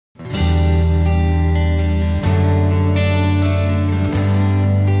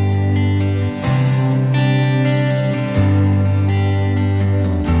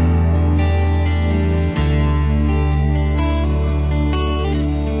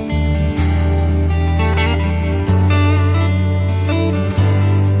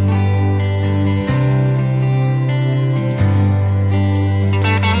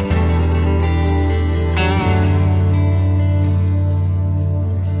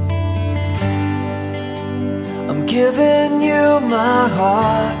giving you my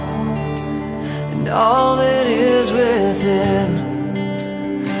heart and all that is within.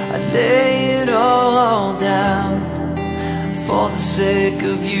 I lay it all down for the sake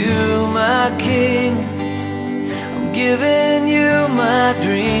of you, my King. I'm giving you my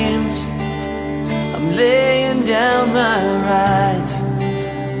dreams, I'm laying down my rights,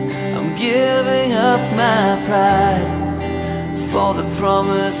 I'm giving up my pride for the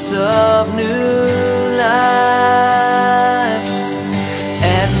promise of new life.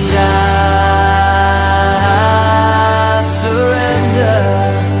 And I surrender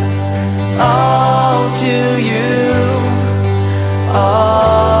all to you,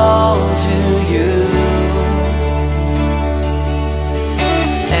 all to you.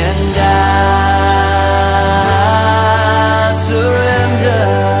 And I surrender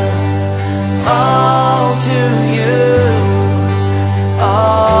all to you,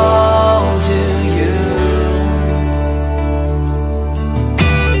 all to you.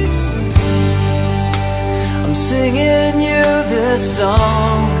 I'm singing you this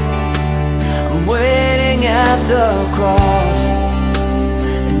song, I'm waiting at the cross,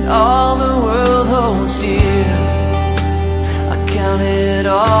 and all the world holds dear. I count it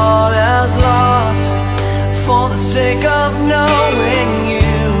all as loss for the sake of knowing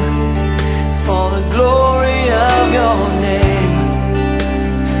you, for the glory of your name,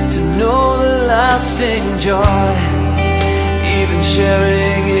 to know the lasting joy, even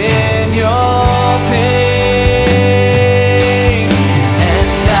sharing in your pain.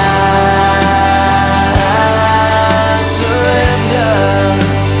 And I surrender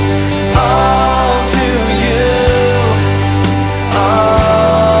all to you,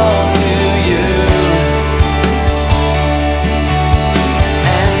 all to you.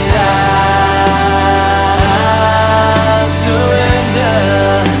 And I surrender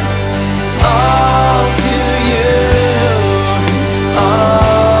all to you,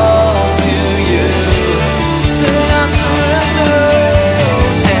 all to you. Say I surrender.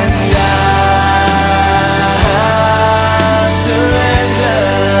 And I surrender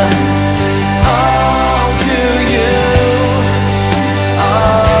all to you,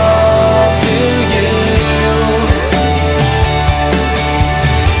 all to you.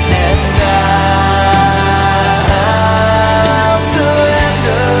 And I'll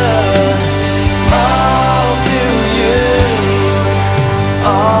surrender all to you,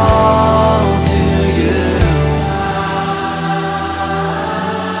 all to you.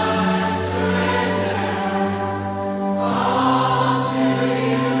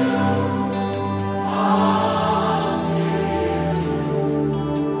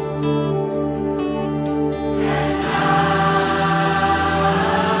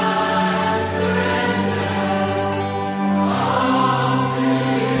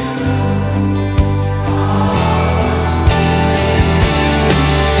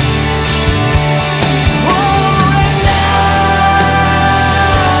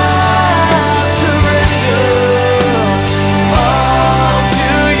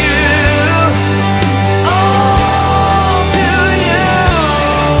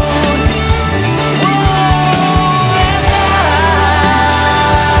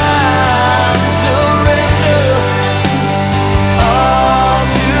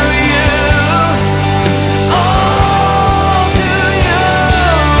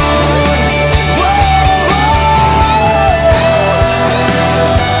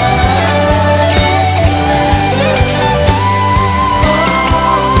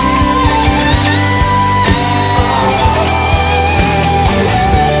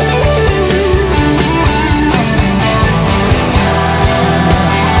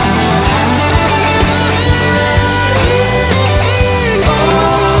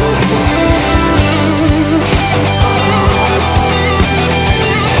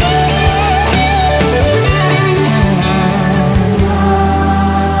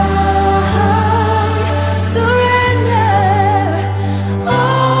 Surrender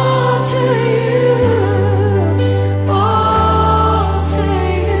all to you.